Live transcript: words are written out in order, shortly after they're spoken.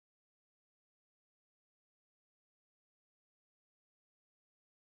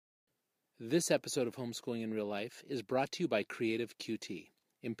This episode of Homeschooling in Real Life is brought to you by Creative QT,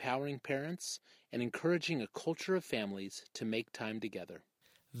 empowering parents and encouraging a culture of families to make time together.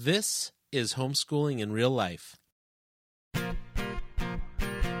 This is Homeschooling in Real Life.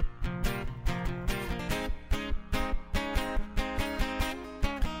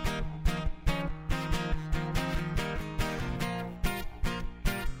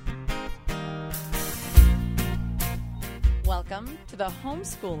 Welcome to the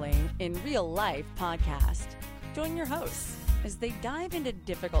Homeschooling in Real Life podcast. Join your hosts as they dive into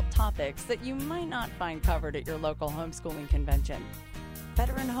difficult topics that you might not find covered at your local homeschooling convention.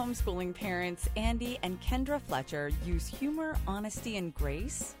 Veteran homeschooling parents Andy and Kendra Fletcher use humor, honesty, and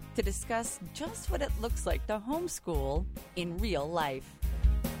grace to discuss just what it looks like to homeschool in real life.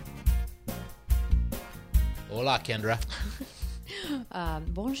 Hola, Kendra.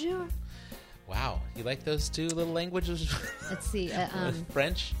 Bonjour. Wow, you like those two little languages? Let's see.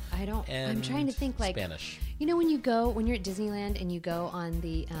 French. I'm trying to think like Spanish. You know when you're at Disneyland and you go on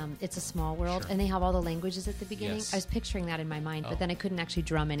the It's a Small World, Sure. and they have all the languages at the beginning. Yes. I was picturing that in my mind, but then I couldn't actually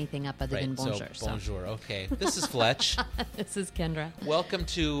drum anything up other than bonjour. So bonjour. Okay, this is Fletch. This is Kendra. Welcome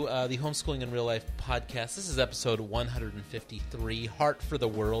to the Homeschooling in Real Life podcast. This is episode 153, Heart for the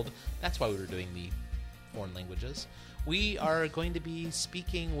World. That's why we were doing the foreign languages. We are going to be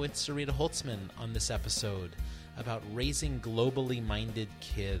speaking with Sarita Holtzman on this episode about raising globally minded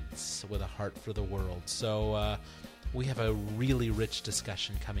kids with a heart for the world. So we have a really rich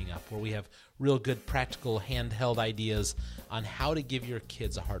discussion coming up where we have real good practical handheld ideas on how to give your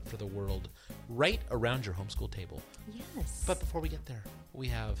kids a heart for the world right around your homeschool table. Yes. But before we get there, we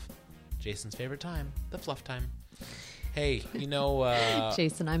have Jason's favorite time, the fluff time. Hey,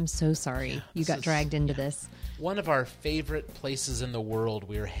 Jason, I'm so sorry you got dragged into this. One of our favorite places in the world,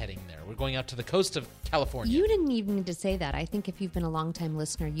 we're heading there. We're going out to the coast of California. You didn't even need to say that. I think if you've been a long-time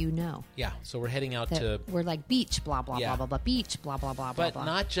listener, you know. Yeah, so we're heading out that to... We're like beach, blah, blah, Yeah. blah, blah, blah, beach, blah, blah, blah, blah, But blah.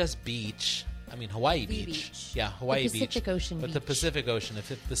 not just beach. I mean, Hawaii The beach. beach. Yeah, Hawaii The Pacific beach. Ocean But the beach. Pacific Ocean.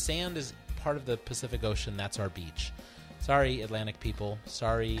 If the sand is part of the Pacific Ocean, that's our beach. Sorry, Atlantic people.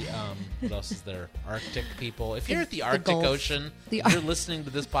 Sorry, what else is there? Arctic people. If you're at the Arctic Gulf. Ocean, The and you're listening to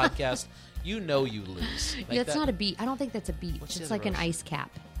this podcast, you know you lose. Like That's that- not a beach. I don't think that's a beach. What's the It's other like an ocean? ice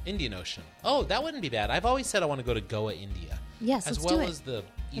cap. Indian Ocean. Oh, that wouldn't be bad. I've always said I want to go to Goa, India. Yes, as let's well do it. as the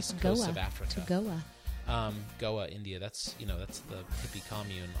east Let's coast Goa of Africa. To Goa. Goa, India. That's the hippie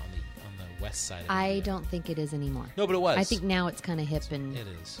commune on the west side. Of I India. don't think it is anymore. No, but it was. I think now it's kind of hip and it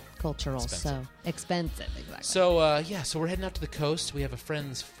is. cultural. Expensive. So expensive, exactly. So so we're heading out to the coast. We have a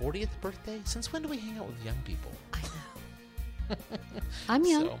friend's 40th birthday. Since when do we hang out with young people? I know. I'm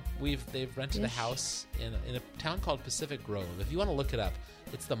young. So they've rented a Ish. house in a town called Pacific Grove. If you want to look it up,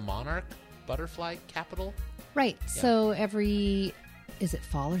 it's the monarch butterfly capital. Right. Yeah. So is it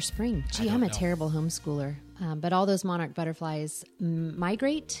fall or spring? Gee, don't I'm a know. terrible homeschooler. But all those monarch butterflies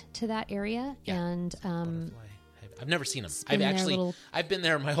migrate to that area, Yeah. and Butterfly. I've never seen them. spin their little- I've been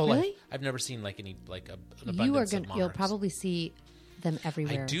there my whole life. Really? I've never seen like an abundance you are of going. monarchs. You'll probably see them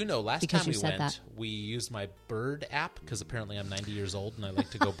everywhere. I do know. Last because time you we said went, that. we used my bird app because apparently I'm 90 years old and I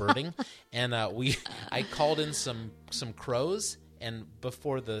like to go birding. And I called in some crows, and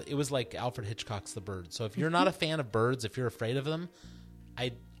it was like Alfred Hitchcock's The Bird. So if you're not a fan of birds, if you're afraid of them,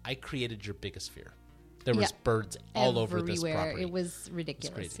 I created your biggest fear. There was Yeah. birds all over this Everywhere. property. It was It's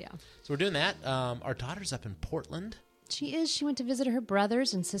ridiculous. crazy. Yeah. So we're doing that. Our daughter's up in Portland. She is. She went to visit her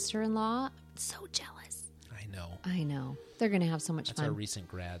brothers and sister-in-law. So jealous. I know. I know. They're going to have so much That's fun. our recent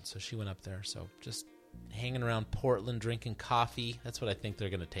grad, so she went up there. So just hanging around Portland, drinking coffee. That's what I think they're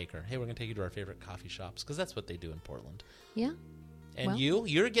going to take her. Hey, we're going to take you to our favorite coffee shops because that's what they do in Portland. Yeah. And Well-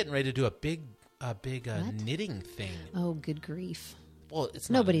 you're getting ready to do a big What? knitting thing. Oh, good grief. Well, it's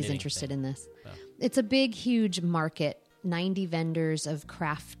not a Nobody's knitting interested thing. in this. No. It's a big, huge market. 90 vendors of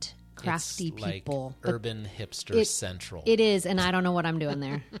crafty It's like people. But urban hipster it- central. it is, and I don't know what I'm doing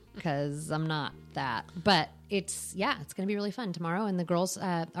there because I'm not that. But it's going to be really fun tomorrow. And the girls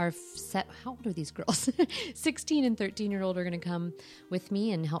are set. How old are these girls? 16 and 13-year-old are going to come with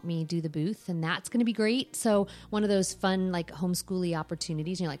me and help me do the booth, and that's going to be great. So one of those fun, like homeschooly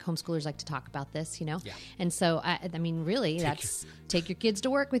opportunities. Like homeschoolers like to talk about this, Yeah. And so I mean, really, take your kids to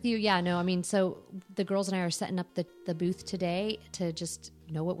work with you. Yeah, no, I mean, so the girls and I are setting up the booth today to just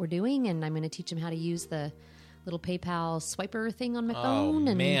know what we're doing, and I'm going to teach them how to use the little PayPal swiper thing on my Oh phone.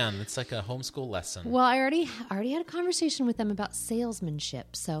 And man, it's like a homeschool lesson. well, I already had a conversation with them about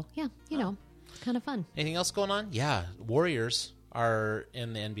salesmanship. So yeah, kind of fun. Anything else going on? Yeah, Warriors are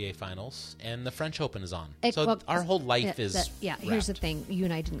in the NBA Finals, and the French Open is on. So Well, our whole life is Here's wrapped. the thing: you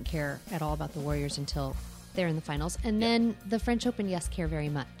and I didn't care at all about the Warriors until They're in the finals. And then the French Open, yes, care very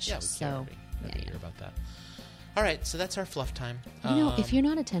much. Yeah, we so, care about that. All right, so that's our fluff time. If you're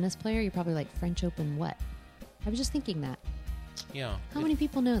not a tennis player, you're probably like, French Open what? I was just thinking that. Yeah. How many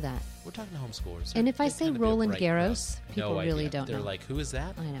people know that? We're talking to homeschoolers. And if I say Roland Garros, people really don't know. They're like, who is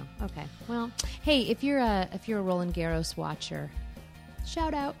that? I know. Okay. Well, hey, if you're a Roland Garros watcher,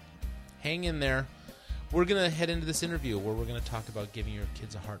 shout out. Hang in there. We're going to head into this interview where we're going to talk about giving your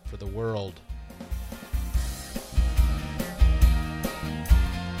kids a heart for the world.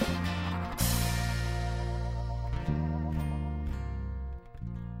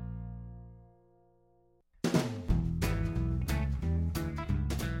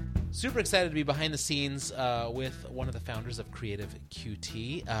 Super excited to be behind the scenes with one of the founders of Creative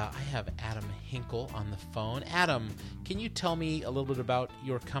QT. I have Adam Hinkle on the phone. Adam, can you tell me a little bit about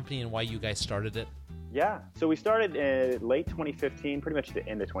your company and why you guys started it? Yeah, so we started in late 2015, pretty much the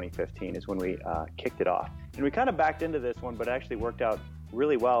end of 2015 is when we kicked it off. And we kind of backed into this one, but it actually worked out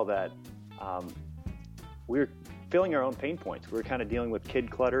really well that we were filling our own pain points. We were kind of dealing with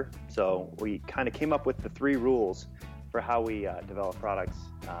kid clutter, so we kind of came up with the 3 rules for how we develop products.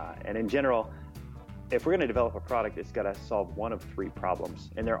 And in general, if we're going to develop a product, it's got to solve one of 3 problems,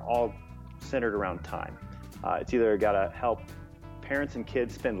 and they're all centered around time. It's either got to help parents and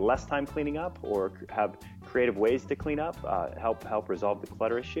kids spend less time cleaning up, or have creative ways to clean up, help resolve the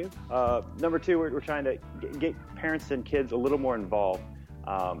clutter issue. Number 2, we're trying to get parents and kids a little more involved,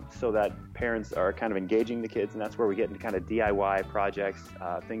 so that parents are kind of engaging the kids, and that's where we get into kind of DIY projects,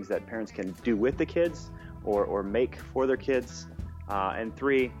 things that parents can do with the kids or make for their kids. And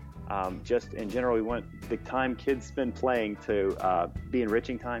 3, just in general, we want the time kids spend playing to be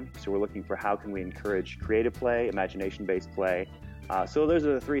enriching time. So we're looking for how can we encourage creative play, imagination-based play. So those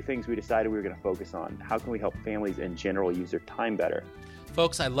are the 3 things we decided we were going to focus on. How can we help families in general use their time better?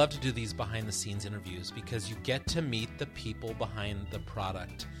 Folks, I love to do these behind-the-scenes interviews because you get to meet the people behind the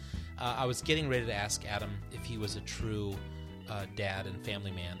product. I was getting ready to ask Adam if he was a true dad and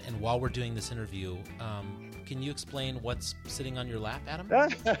family man. And while we're doing this interview, can you explain what's sitting on your lap, Adam?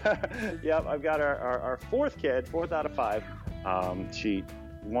 Yep, I've got our 4th kid, 4th out of 5. She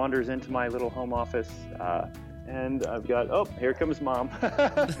wanders into my little home office, and I've got, here comes Mom.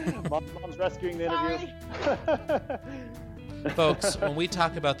 Mom's rescuing the interview. Folks, when we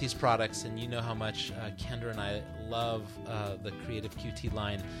talk about these products, and you know how much Kendra and I love the Creative QT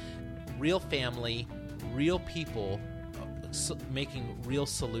line, real family, real people, making real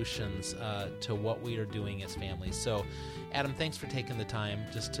solutions to what we are doing as families. So, Adam, thanks for taking the time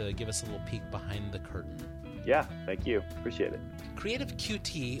just to give us a little peek behind the curtain. Yeah, thank you. Appreciate it. Creative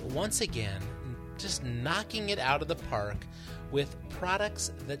QT, once again, just knocking it out of the park with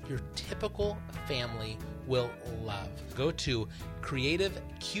products that your typical family will love. Go to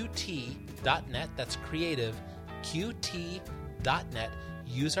creativeqt.net. That's creativeqt.net.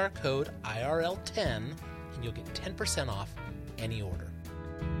 Use our code IRL10 and you'll get 10% off any order.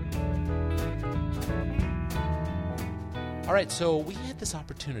 All right, so we had this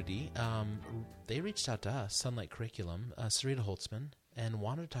opportunity. They reached out to us, Sunlight Curriculum, Sarita Holtzman, and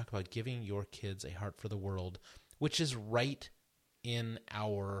wanted to talk about giving your kids a heart for the world, which is right in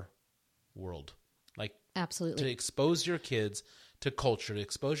our world. Like, absolutely, to expose your kids to culture, to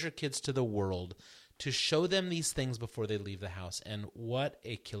expose your kids to the world, to show them these things before they leave the house. And what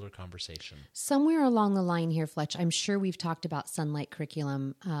a killer conversation. Somewhere along the line here, Fletch, I'm sure we've talked about Sunlight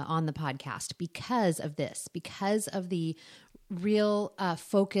Curriculum on the podcast because of this, because of the real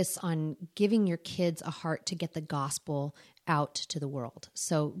focus on giving your kids a heart to get the gospel out to the world.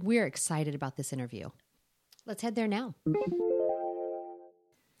 So we're excited about this interview. Let's head there now.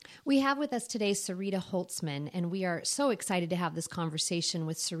 We have with us today Sarita Holtzman, and we are so excited to have this conversation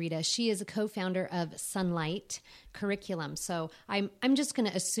with Sarita. She is a co-founder of Sunlight Curriculum. So I'm just going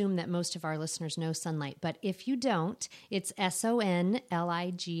to assume that most of our listeners know Sunlight, but if you don't, it's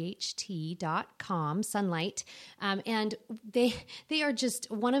SONLIGHT.com, Sunlight. And they are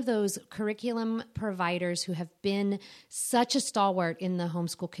just one of those curriculum providers who have been such a stalwart in the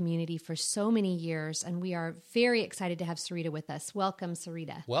homeschool community for so many years, and we are very excited to have Sarita with us. Welcome,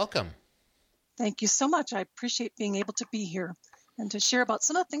 Sarita. Welcome. Thank you so much. I appreciate being able to be here and to share about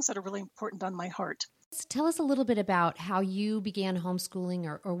some of the things that are really important on my heart. Tell us a little bit about how you began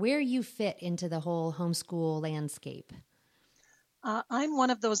homeschooling or where you fit into the whole homeschool landscape. I'm one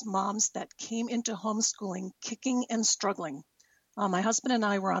of those moms that came into homeschooling kicking and struggling. My husband and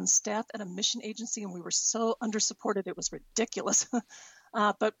I were on staff at a mission agency, and we were so undersupported it was ridiculous.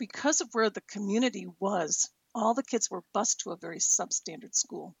 But because of where the community was, all the kids were bused to a very substandard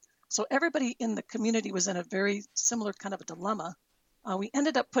school. So everybody in the community was in a very similar kind of a dilemma. We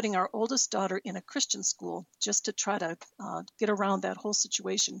ended up putting our oldest daughter in a Christian school just to try to get around that whole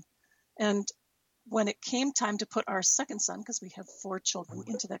situation. And when it came time to put our second son, because we have 4 children,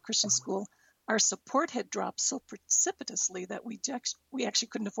 into that Christian school, our support had dropped so precipitously that we actually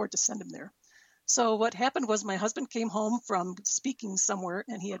couldn't afford to send him there. So what happened was my husband came home from speaking somewhere,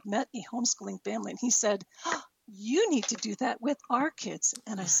 and he had met a homeschooling family, and he said, "You need to do that with our kids."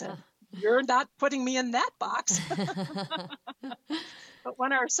 And I said, "You're not putting me in that box." But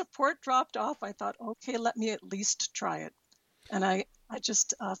when our support dropped off, I thought, okay, let me at least try it. And I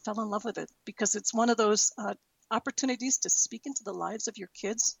just fell in love with it, because it's one of those opportunities to speak into the lives of your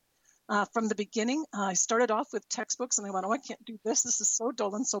kids. From the beginning, I started off with textbooks, and I went, oh, I can't do this. This is so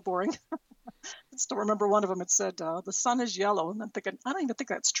dull and so boring. I still remember one of them. It said, the sun is yellow. And I'm thinking, I don't even think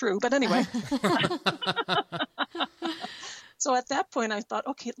that's true. But anyway. So at that point, I thought,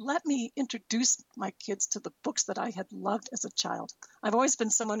 okay, let me introduce my kids to the books that I had loved as a child. I've always been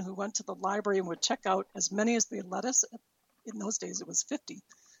someone who went to the library and would check out as many as they let us. In those days, it was 50.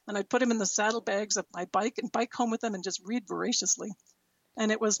 And I'd put them in the saddlebags of my bike and bike home with them and just read voraciously.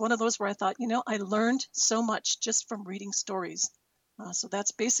 And it was one of those where I thought, I learned so much just from reading stories. So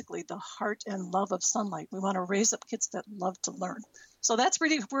that's basically the heart and love of Sonlight. We want to raise up kids that love to learn. So that's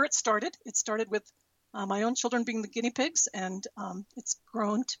really where it started. It started with my own children being the guinea pigs, and it's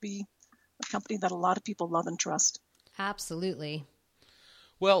grown to be a company that a lot of people love and trust. Absolutely.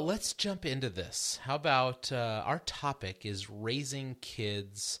 Well, let's jump into this. How about our topic is raising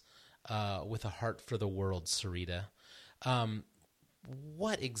kids with a heart for the world, Sarita.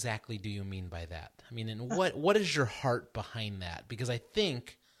 What exactly do you mean by that? I mean, and what is your heart behind that? Because I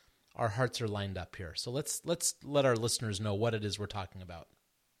think our hearts are lined up here. So let's let our listeners know what it is we're talking about.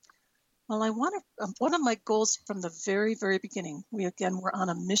 Well, I want to. One of my goals from the very, very beginning. We're on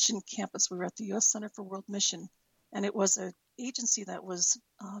a mission campus. We were at the U.S. Center for World Mission, and it was an agency that was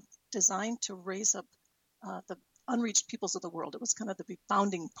designed to raise up the unreached peoples of the world. It was kind of the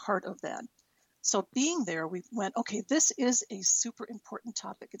founding part of that. So being there, we went, okay, this is a super important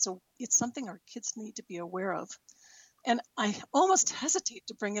topic. It's something our kids need to be aware of. And I almost hesitate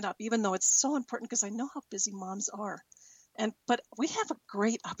to bring it up, even though it's so important, because I know how busy moms are. But we have a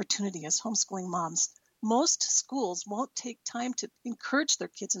great opportunity as homeschooling moms. Most schools won't take time to encourage their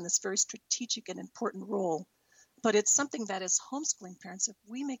kids in this very strategic and important role. But it's something that as homeschooling parents, if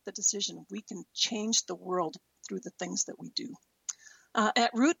we make the decision, we can change the world through the things that we do.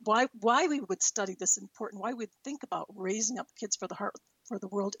 At root, why we would study this important, why we'd think about raising up kids for the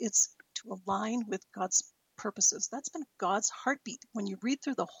world, it's to align with God's purposes. That's been God's heartbeat. When you read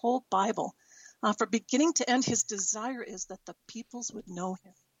through the whole Bible, from beginning to end, his desire is that the peoples would know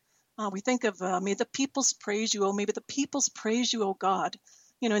him. We think of, may the peoples praise you, maybe the peoples praise you, O God.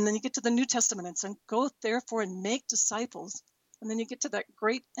 And then you get to the New Testament and say, go therefore and make disciples. And then you get to that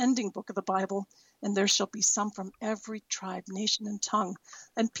great ending book of the Bible, and there shall be some from every tribe, nation, and tongue.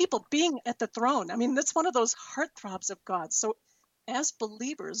 And people being at the throne. I mean, that's one of those heartthrobs of God. So as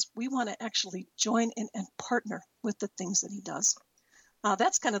believers, we want to actually join in and partner with the things that he does.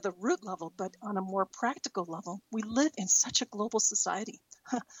 That's kind of the root level, but on a more practical level, we live in such a global society.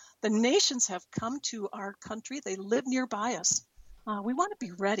 The nations have come to our country. They live nearby us. We want to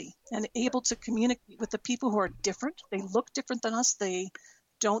be ready and able to communicate with the people who are different. They look different than us. They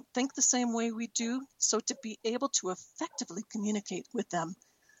don't think the same way we do. So to be able to effectively communicate with them,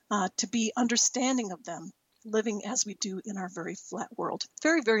 to be understanding of them, living as we do in our very flat world.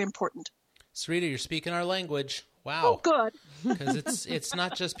 Very, very important. Sarita, you're speaking our language. Wow. Oh, good. Because it's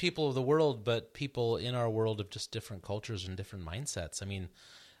not just people of the world, but people in our world of just different cultures and different mindsets. I mean,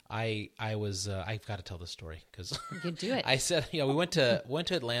 I've got to tell this story because you do it. I said, we went to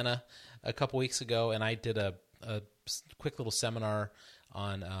Atlanta a couple weeks ago, and I did a quick little seminar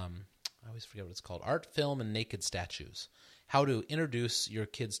on I always forget what it's called, art, film, and naked statues. How to introduce your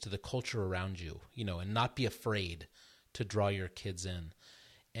kids to the culture around you, and not be afraid to draw your kids in.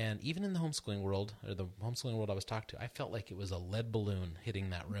 And even in the homeschooling world, or the homeschooling world I was talking to, I felt like it was a lead balloon hitting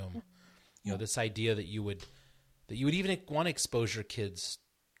that room. This idea that you would even want to expose your kids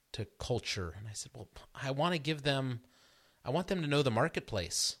to culture. And I said, well, I want them to know the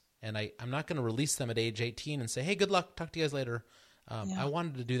marketplace. And I'm not going to release them at age 18 and say, hey, good luck, talk to you guys later. I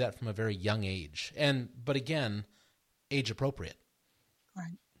wanted to do that from a very young age. But again, age appropriate.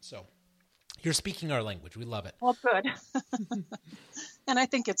 Right. So you're speaking our language. We love it. Well, good. And I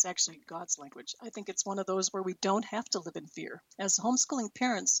think it's actually God's language. I think it's one of those where we don't have to live in fear. As homeschooling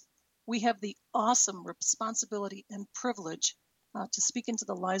parents, we have the awesome responsibility and privilege to speak into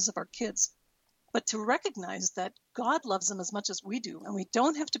the lives of our kids, but to recognize that God loves them as much as we do, and we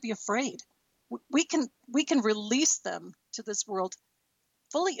don't have to be afraid. We can release them to this world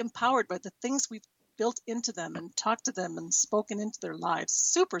fully empowered by the things we've built into them and talked to them and spoken into their lives.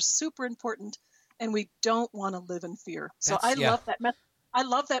 Super, super important. And we don't want to live in fear. So love that message. I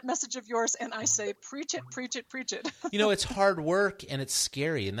love that message of yours, and I say, preach it, preach it, preach it. It's hard work, and it's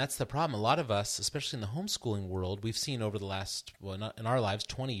scary, and that's the problem. A lot of us, especially in the homeschooling world, we've seen over the last, not in our lives,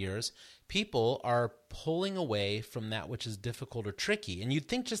 20 years, people are pulling away from that which is difficult or tricky. And you'd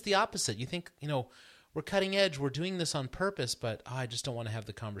think just the opposite. You think, we're cutting edge, we're doing this on purpose, but I just don't want to have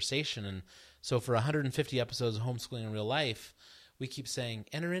the conversation. And so for 150 episodes of Homeschooling in Real Life, we keep saying,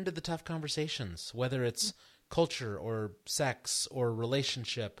 enter into the tough conversations, whether it's culture or sex or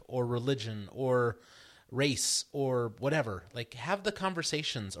relationship or religion or race or whatever. Like, have the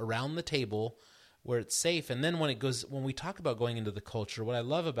conversations around the table where it's safe. And then when we talk about going into the culture, what I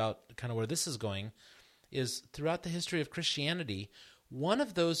love about kind of where this is going is throughout the history of Christianity, one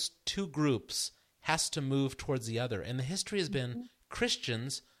of those two groups has to move towards the other. And the history has been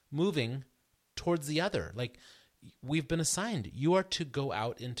Christians moving towards the other. Like, we've been assigned, you are to go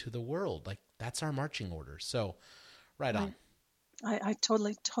out into the world. Like, that's our marching orders. So, right on. I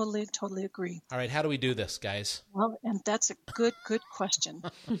totally agree. All right, how do we do this, guys? Well, and that's a good question.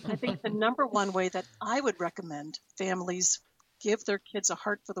 I think the number one way that I would recommend families give their kids a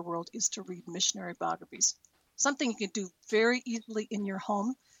heart for the world is to read missionary biographies. Something you can do very easily in your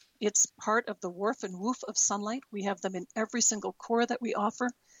home. It's part of the Wharf and Woof of Sunlight. We have them in every single core that we offer.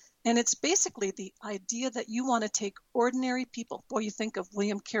 And it's basically the idea that you want to take ordinary people. Boy, you think of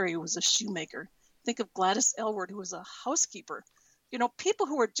William Carey, who was a shoemaker. Think of Gladys Aylward, who was a housekeeper. People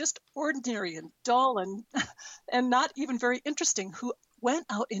who are just ordinary and dull and not even very interesting, who went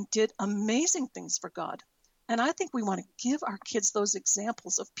out and did amazing things for God. And I think we want to give our kids those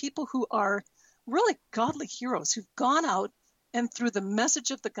examples of people who are really godly heroes, who've gone out and through the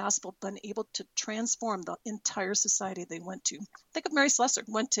message of the gospel been able to transform the entire society they went to. Think of Mary Slessor,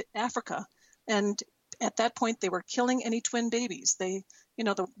 who went to Africa, and at that point they were killing any twin babies. The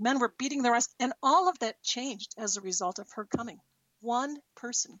men were beating their ass, and all of that changed as a result of her coming. One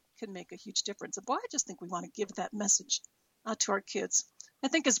person can make a huge difference. And boy, I just think we want to give that message to our kids. I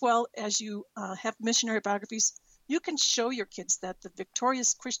think as well as you have missionary biographies, you can show your kids that the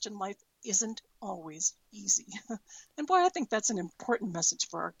victorious Christian life isn't always easy. And boy, I think that's an important message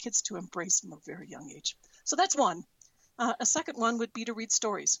for our kids to embrace from a very young age. So that's one. A second one would be to read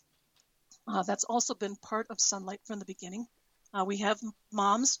stories. That's also been part of Sunlight from the beginning. We have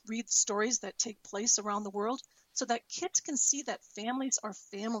moms read stories that take place around the world so that kids can see that families are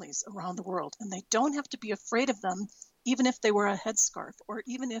families around the world, and they don't have to be afraid of them, even if they wear a headscarf or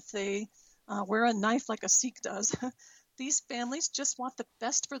even if they wear a knife like a Sikh does. These families just want the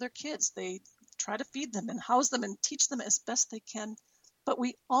best for their kids. They try to feed them and house them and teach them as best they can. But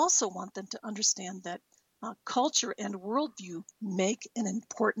we also want them to understand that culture and worldview make an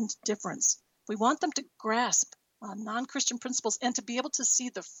important difference. We want them to grasp non-Christian principles and to be able to see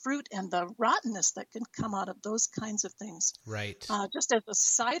the fruit and the rottenness that can come out of those kinds of things. Right. Just as a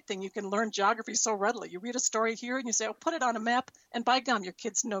side thing, you can learn geography so readily. You read a story here and you say, put it on a map, and by gum, your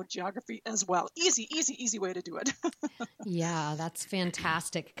kids know geography as well. Easy way to do it. Yeah, that's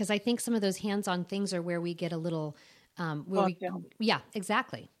fantastic. Because I think some of those hands-on things are where we get a little, yeah,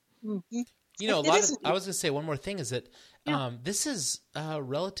 exactly. Mm-hmm. I was going to say one more thing is that this is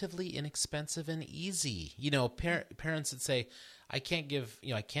relatively inexpensive and easy. Parents that say, I can't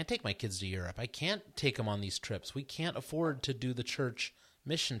take my kids to Europe. I can't take them on these trips. We can't afford to do the church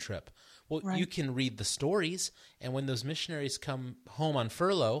mission trip. Well, right. You can read the stories, and when those missionaries come home on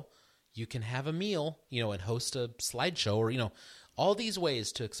furlough, you can have a meal, and host a slideshow or, all these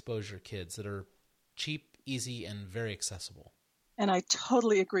ways to expose your kids that are cheap, easy, and very accessible. And I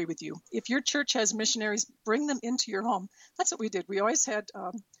totally agree with you. If your church has missionaries, bring them into your home. That's what we did. We always had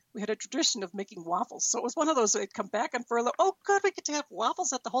we had a tradition of making waffles. So it was one of those, they'd come back on furlough. Oh, good, we get to have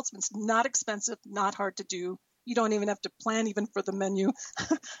waffles at the Holtzman's. Not expensive, not hard to do. You don't even have to plan even for the menu.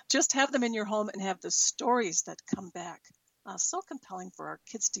 Just have them in your home and have the stories that come back. So compelling for our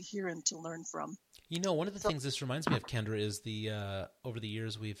kids to hear and to learn from. One of the things this reminds me of, Kendra, is the over the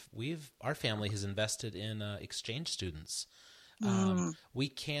years our family has invested in exchange students. We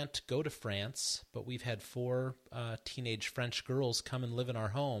can't go to France, but we've had 4 teenage French girls come and live in our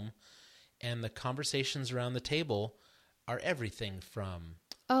home, and the conversations around the table are everything from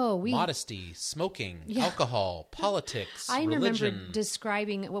modesty, smoking, alcohol, politics, religion. Remember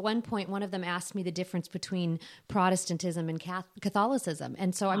describing, at one point, one of them asked me the difference between Protestantism and Catholicism.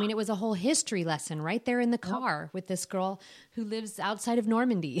 And so, it was a whole history lesson right there in the car with this girl who lives outside of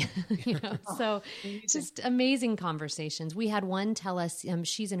Normandy. So just amazing conversations. We had one tell us,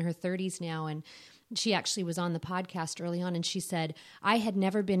 she's in her 30s now, and She actually was on the podcast early on, and she said, I had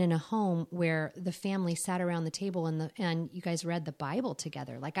never been in a home where the family sat around the table and you guys read the Bible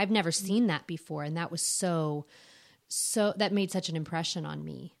together. Like, I've never seen that before. And that was so that made such an impression on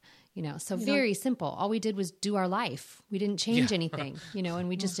me, so very simple. All we did was do our life. We didn't change anything, and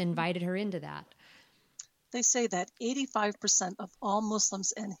we just invited her into that. They say that 85% of all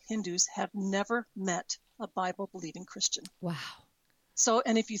Muslims and Hindus have never met a Bible-believing Christian. Wow. So,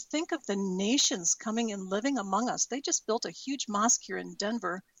 and if you think of the nations coming and living among us, they just built a huge mosque here in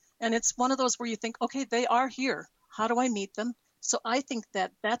Denver. And it's one of those where you think, okay, they are here. How do I meet them? So I think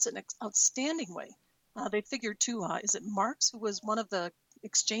that that's an outstanding way. They figured too, is it Marx, who was one of the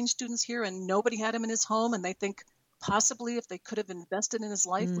exchange students here and nobody had him in his home, and they think possibly if they could have invested in his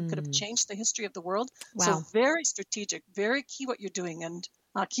life, we could have changed the history of the world. Wow. So very strategic, very key what you're doing, and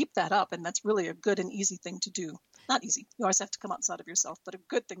keep that up. And that's really a good and easy thing to do. Not easy. You always have to come outside of yourself, but a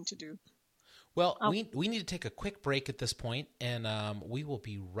good thing to do. Well, we need to take a quick break at this point, and we will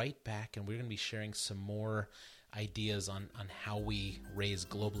be right back, and we're going to be sharing some more ideas on how we raise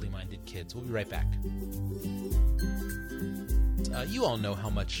globally minded kids. We'll be right back. You all know how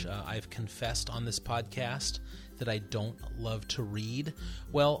much I've confessed on this podcast that I don't love to read.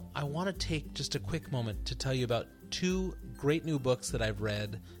 Well, I want to take just a quick moment to tell you about two great new books that I've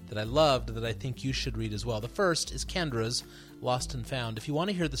read that I loved that I think you should read as well. The first is Kendra's Lost and Found. If you want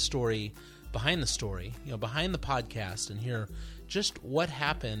to hear the story, behind the podcast, and hear just what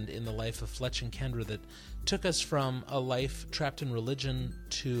happened in the life of Fletch and Kendra that took us from a life trapped in religion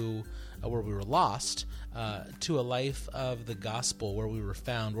to where we were lost, to a life of the gospel where we were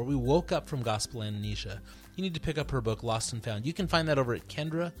found, where we woke up from gospel amnesia. You need to pick up her book, Lost and Found. You can find that over at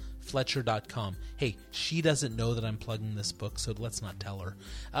KendraFletcher.com. Hey, she doesn't know that I'm plugging this book, so let's not tell her.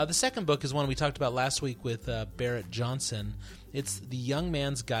 The second book is one we talked about last week with Barrett Johnson. It's The Young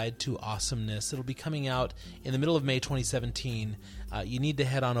Man's Guide to Awesomeness. It'll be coming out in the middle of May 2017. You need to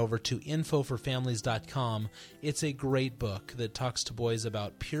head on over to infoforfamilies.com. It's a great book that talks to boys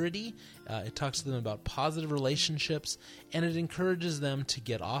about purity. It talks to them about positive relationships, and it encourages them to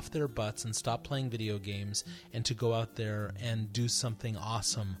get off their butts and stop playing video games and to go out there and do something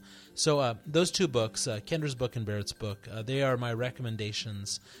awesome. So those two books, Kendra's book and Barrett's book, they are my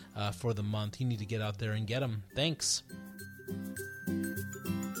recommendations for the month. You need to get out there and get them. Thanks.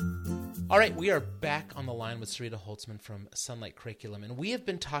 All right, we are back on the line with Sarita Holtzman from Sunlight Curriculum, and we have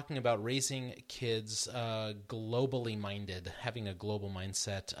been talking about raising kids globally minded, having a global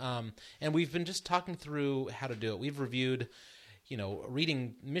mindset, and we've been just talking through how to do it. We've reviewed,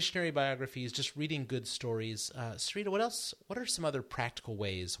 reading missionary biographies, just reading good stories. Sarita, what else? What are some other practical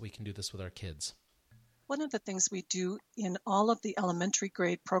ways we can do this with our kids? One of the things we do in all of the elementary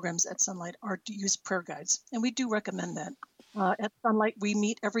grade programs at Sunlight are to use prayer guides, and we do recommend that. At Sunlight, we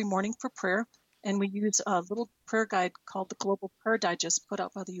meet every morning for prayer, and we use a little prayer guide called the Global Prayer Digest put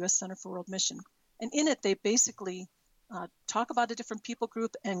out by the U.S. Center for World Mission. And in it, they basically talk about a different people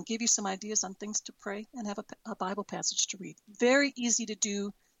group and give you some ideas on things to pray and have a Bible passage to read. Very easy to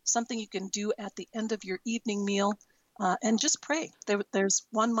do, something you can do at the end of your evening meal, and just pray. There's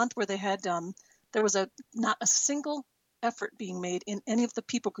 1 month where they had, there was not a single effort being made in any of the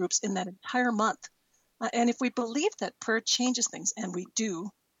people groups in that entire month. And if we believe that prayer changes things, and we do,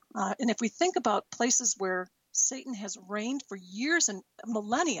 and if we think about places where Satan has reigned for years and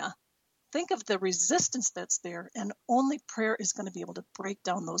millennia, think of the resistance that's there, and only prayer is going to be able to break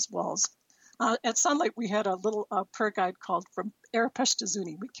down those walls. At Sunlight, we had a little prayer guide called From Arapesh to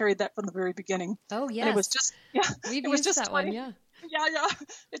Zuni. We carried that from the very beginning. Oh, yes. And it was just, We've it was used just that 20, one, yeah. Yeah.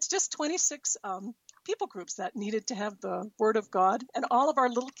 It's just 26 people groups that needed to have the Word of God. And all of our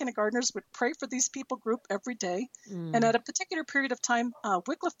little kindergartners would pray for these people group every day. And at a particular period of time,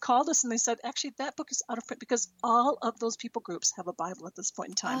 Wycliffe called us and they said, actually, that book is out of print because all of those people groups have a Bible at this point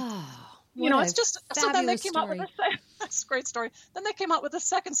in time. Oh, It's just, so then they came story. out with that's a great story. Then they came out with a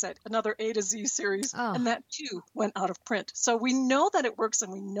second set, another A to Z series, and that too went out of print. So we know that it works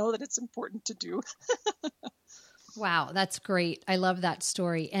and we know that it's important to do. Wow, that's great. I love that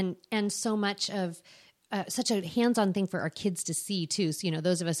story. And so much of such a hands-on thing for our kids to see too. So,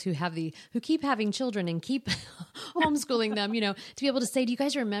 those of us who keep having children and keep homeschooling them, to be able to say, do you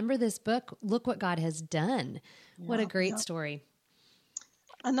guys remember this book? Look what God has done. What a great story.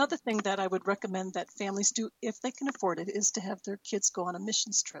 Another thing that I would recommend that families do, if they can afford it, is to have their kids go on a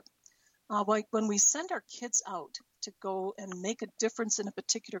missions trip. Like when we send our kids out to go and make a difference in a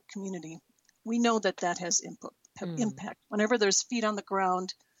particular community, we know that has impact. Whenever there's feet on the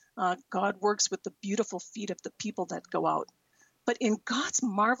ground, God works with the beautiful feet of the people that go out. But in God's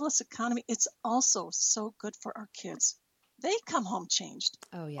marvelous economy, it's also so good for our kids. they come home changed.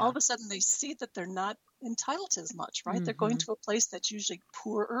 Oh, yeah. All of a sudden they see that they're not entitled to as much, right? They're going to a place that's usually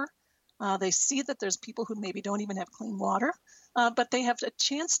poorer. They see that there's people who maybe don't even have clean water, but they have a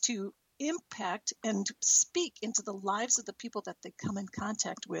chance to impact and speak into the lives of the people that they come in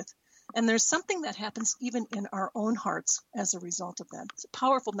contact with. And there's something that happens even in our own hearts as a result of that. It's a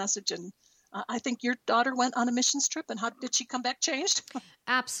powerful message. And I think your daughter went on a missions trip, and how did she come back changed?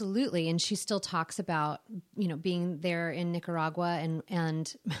 Absolutely. And she still talks about, being there in Nicaragua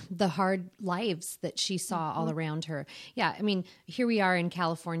and the hard lives that she saw all around her. Yeah. I mean, here we are in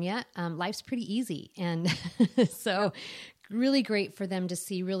California. Life's pretty easy. And so really great for them to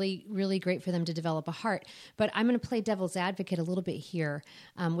see, really, really great for them to develop a heart. But I'm going to play devil's advocate a little bit here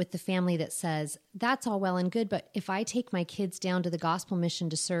with the family that says, that's all well and good, but if I take my kids down to the gospel mission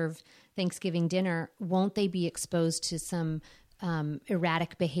to serve Thanksgiving dinner, won't they be exposed to some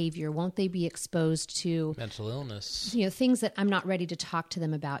erratic behavior? Won't they be exposed to mental illness? Things that I'm not ready to talk to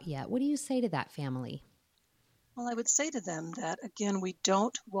them about yet. What do you say to that family? Well, I would say to them that, again, we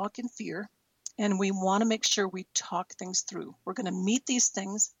don't walk in fear. And we want to make sure we talk things through. We're going to meet these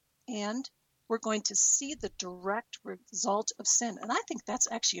things, and we're going to see the direct result of sin. And I think that's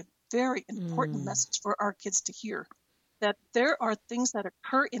actually a very important message for our kids to hear, that there are things that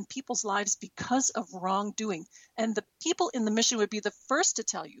occur in people's lives because of wrongdoing. And the people in the mission would be the first to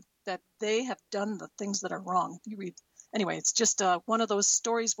tell you that they have done the things that are wrong. You read, anyway, it's just one of those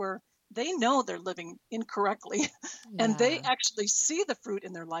stories where they know they're living incorrectly, and they actually see the fruit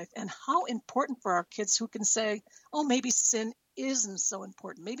in their life. And how important for our kids who can say, oh, maybe sin isn't so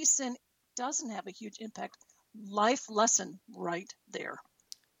important. Maybe sin doesn't have a huge impact. Life lesson right there.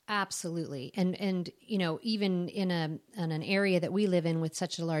 Absolutely. And even in an area that we live in with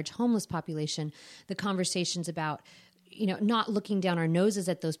such a large homeless population, the conversations about not looking down our noses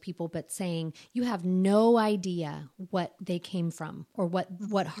at those people, but saying, you have no idea what they came from or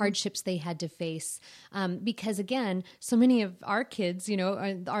what hardships they had to face. Because again, so many of our kids,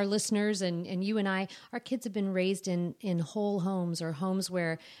 our listeners and you and I, our kids have been raised in whole homes or homes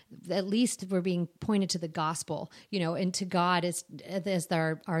where at least we're being pointed to the gospel, and to God as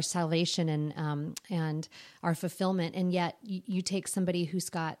our salvation and our fulfillment. And yet you take somebody who's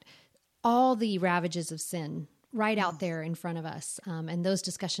got all the ravages of sin right out there in front of us. And those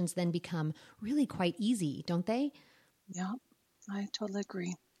discussions then become really quite easy, don't they? Yeah, I totally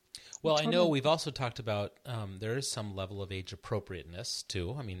agree. Well, I know we've also talked about there is some level of age appropriateness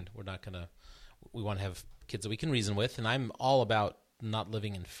too. I mean, we want to have kids that we can reason with, and I'm all about not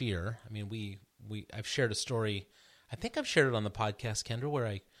living in fear. I mean, I've shared a story, I think I've shared it on the podcast, Kendra,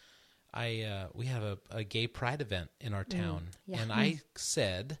 where we have a gay pride event in our town. And I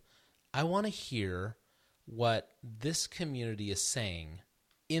said, I want to hear what this community is saying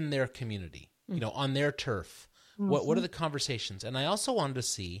in their community, on their turf. What are the conversations? And I also wanted to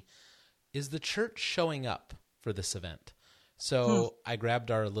see, is the church showing up for this event? So I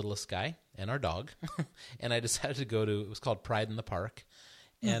grabbed our littlest guy and our dog, and I decided to go to, it was called Pride in the Park.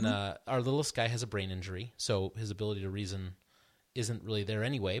 And our littlest guy has a brain injury, so his ability to reason isn't really there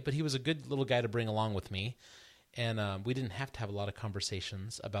anyway, but he was a good little guy to bring along with me. And we didn't have to have a lot of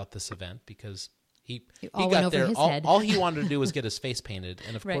conversations about this event because he got there. All he wanted to do was get his face painted.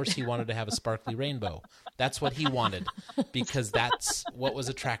 And of course he wanted to have a sparkly rainbow. That's what he wanted because that's what was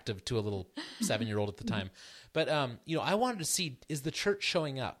attractive to a little 7-year-old at the time. But, I wanted to see, is the church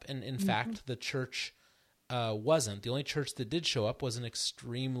showing up? And in fact, the church wasn't. The only church that did show up was an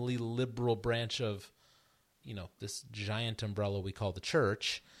extremely liberal branch of, this giant umbrella we call the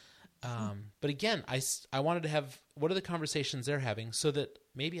church. But again, I wanted to have, what are the conversations they're having so that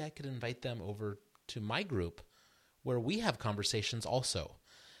maybe I could invite them over to my group where we have conversations also.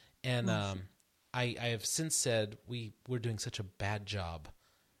 And I have since said we're doing such a bad job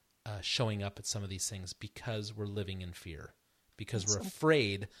showing up at some of these things because we're living in fear, because we're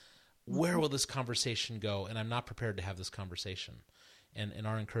afraid, where will this conversation go? And I'm not prepared to have this conversation. And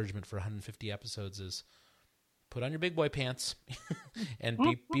our encouragement for 150 episodes is put on your big boy pants and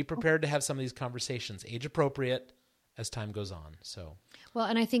be prepared to have some of these conversations, age appropriate, as time goes on. So, well,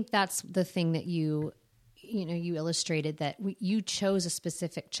 and I think that's the thing that you illustrated, that you chose a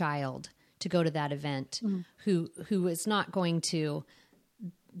specific child to go to that event who is not going to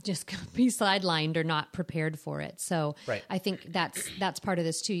just be sidelined or not prepared for it. So I think that's part of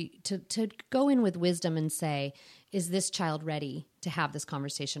this too, to go in with wisdom and say, is this child ready to have this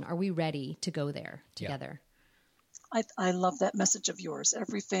conversation? Are we ready to go there together? Yeah. I love that message of yours.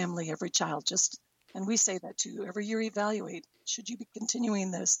 Every family, every child, and we say that too. Every year evaluate, should you be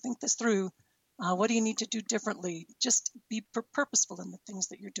continuing this? Think this through. What do you need to do differently? Just be purposeful in the things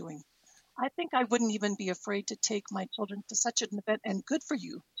that you're doing. I think I wouldn't even be afraid to take my children to such an event, and good for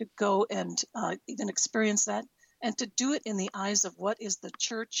you to go and even experience that, and to do it in the eyes of what is the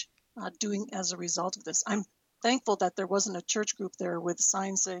church doing as a result of this. I'm thankful that there wasn't a church group there with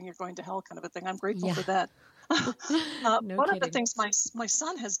signs saying you're going to hell kind of a thing. I'm grateful for that. No one kidding. of the things my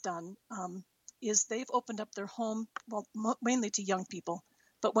son has done is they've opened up their home, well, mainly to young people.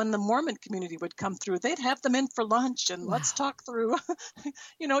 But when the Mormon community would come through, they'd have them in for lunch and let's talk through.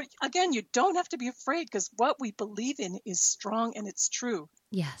 Again, you don't have to be afraid because what we believe in is strong and it's true.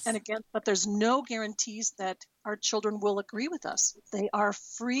 Yes. And again, but there's no guarantees that our children will agree with us. They are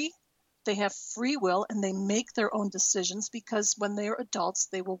free. They have free will and they make their own decisions because when they are adults,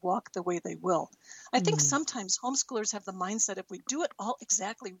 they will walk the way they will. I think sometimes homeschoolers have the mindset if we do it all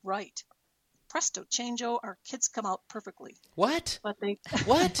exactly right, presto, changeo, our kids come out perfectly. What? But they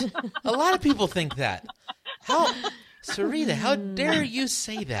What? A lot of people think that. How, Sarita, how dare you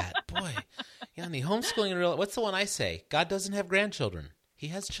say that? Boy, in the homeschooling in real, what's the one I say? God doesn't have grandchildren. He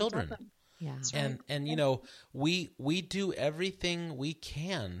has children. Yeah. And we do everything we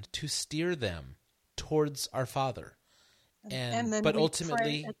can to steer them towards our Father. And then but we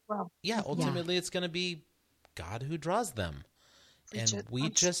ultimately, pray as well. ultimately it's going to be God who draws them. And we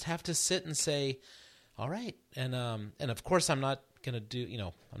just have to sit and say, all right. And of course I'm not going to do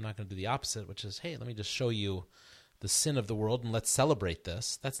the opposite, which is, hey, let me just show you the sin of the world and let's celebrate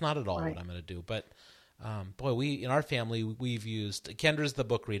this. That's not at all what I'm going to do. But we in our family, we've used, Kendra's the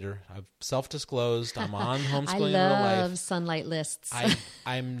book reader. I've self-disclosed. I'm on Homeschooling in Real Life. I love sunlight lists.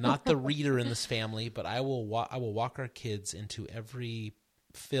 I'm not the reader in this family, but I will walk our kids into every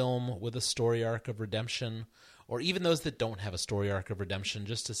film with a story arc of redemption, or even those that don't have a story arc of redemption,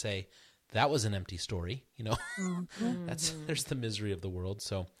 just to say that was an empty story. There's the misery of the world.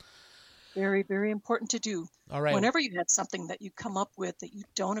 So very, very important to do. all right. Whenever you had something that you come up with that you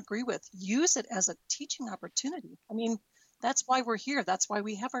don't agree with, use it as a teaching opportunity. I mean, that's why we're here. That's why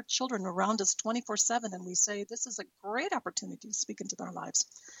we have our children around us 24/7, and we say this is a great opportunity to speak into their lives.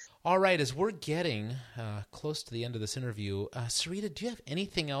 All right, as we're getting close to the end of this interview, Sarita, do you have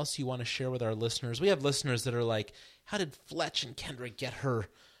anything else you want to share with our listeners? We have listeners that are like, how did Fletch and Kendra get her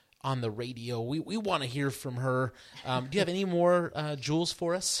on the radio? We want to hear from her. Do you have any more jewels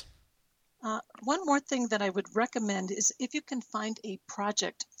for us? One more thing that I would recommend is if you can find a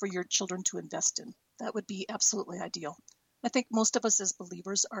project for your children to invest in, that would be absolutely ideal. I think most of us as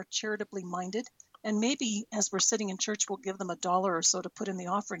believers are charitably minded, and maybe as we're sitting in church, we'll give them $1 or so to put in the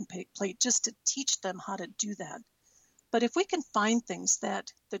offering plate just to teach them how to do that. But if we can find things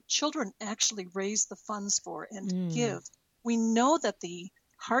that the children actually raise the funds for and give, we know that the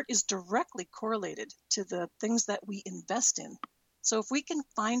heart is directly correlated to the things that we invest in. So if we can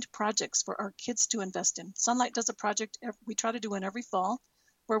find projects for our kids to invest in, Sunlight does a project we try to do in every fall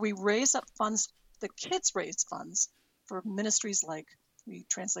where we raise up funds, the kids raise funds for ministries like we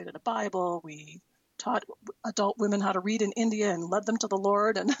translated a Bible, we taught adult women how to read in India and led them to the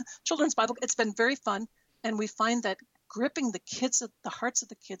Lord, and children's Bible. It's been very fun, and we find that gripping the hearts of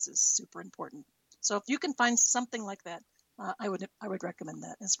the kids is super important. So if you can find something like that, I would recommend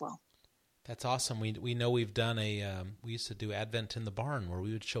that as well. That's awesome. We know we've done we used to do Advent in the Barn where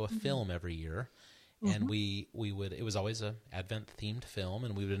we would show a film every year, and we would, it was always a Advent themed film,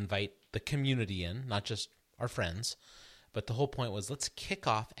 and we would invite the community in, not just our friends. But the whole point was, let's kick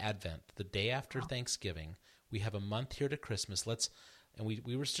off Advent the day after Thanksgiving. We have a month here to Christmas. And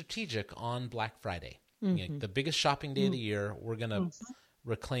we were strategic on Black Friday, the biggest shopping day of the year. We're going to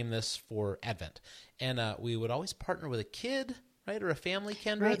reclaim this for Advent, and we would always partner with a kid, right, or a family,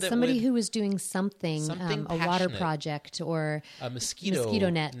 Kendra, Right, that somebody who was doing something a water passionate. Project or A mosquito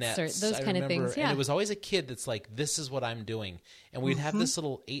nets or those I kind of remember, things. Yeah. And it was always a kid that's like, this is what I'm doing. And we'd have this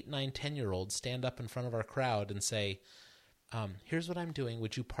little 8, 9, 10-year-old stand up in front of our crowd and say, here's what I'm doing.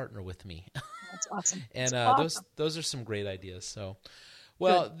 Would you partner with me? That's awesome. And awesome. those are some great ideas. So,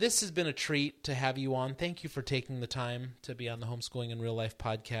 well, this has been a treat to have you on. Thank you for taking the time to be on the Homeschooling in Real Life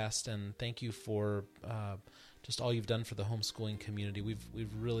podcast, and thank you for just all you've done for the homeschooling community.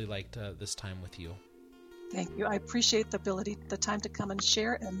 We've really liked this time with you. Thank you. I appreciate the time to come and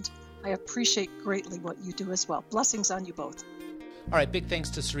share, and I appreciate greatly what you do as well. Blessings on you both. All right, big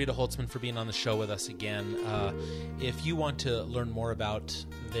thanks to Sarita Holtzman for being on the show with us again. If you want to learn more about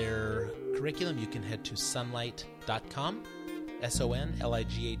their curriculum, you can head to sonlight.com,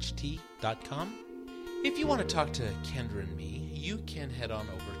 sonlight.com. If you want to talk to Kendra and me, you can head on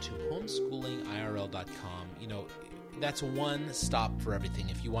over to homeschoolingirl.com. That's one stop for everything.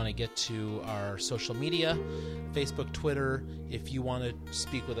 If you want to get to our social media, Facebook, Twitter, if you want to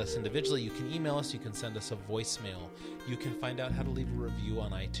speak with us individually, you can email us, you can send us a voicemail, you can find out how to leave a review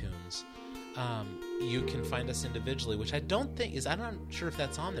on iTunes. You can find us individually, which I don't think is, I'm not sure if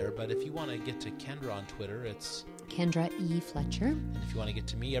that's on there, but if you want to get to Kendra on Twitter, it's Kendra E. Fletcher. And if you want to get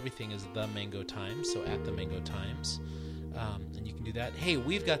to me, everything is The Mango Times, so at The Mango Times. And you can do that. Hey,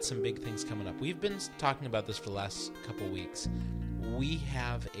 we've got some big things coming up. We've been talking about this for the last couple weeks. We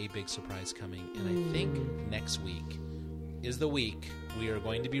have a big surprise coming, and I think next week is the week we are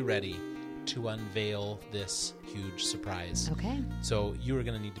going to be ready to unveil this huge surprise. Okay. So you are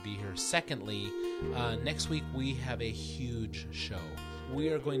going to need to be here. Secondly, next week we have a huge show. We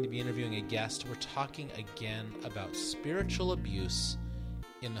are going to be interviewing a guest. We're talking again about spiritual abuse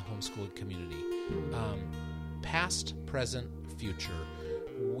in the homeschooled community. Past, present, future.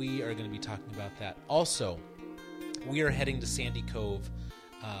 We are going to be talking about that. Also, we are heading to Sandy Cove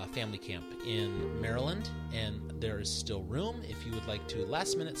Family Camp in Maryland, and there is still room. If you would like to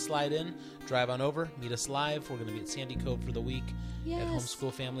last minute slide in, drive on over, meet us live. We're going to be at Sandy Cove for the week at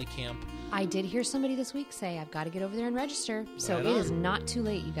Homeschool Family Camp. I did hear somebody this week say, I've got to get over there and register. So Right it on. is not too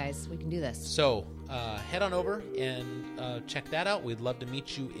late, you guys. We can do this. So head on over and check that out. We'd love to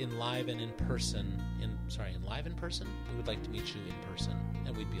meet you in live and in person. In live in person? We would like to meet you in person,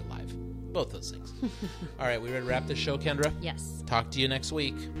 and we'd be alive. Both those things. All right, we ready to wrap this show, Kendra? Yes. Talk to you next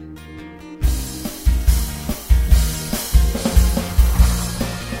week.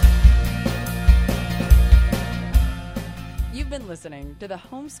 You've been listening to the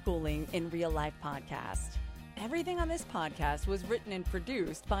Homeschooling in Real Life podcast. Everything on this podcast was written and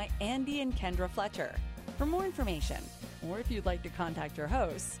produced by Andy and Kendra Fletcher. For more information, or if you'd like to contact your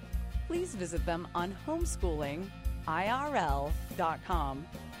hosts, please visit them on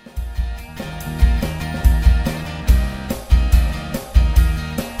homeschoolingirl.com.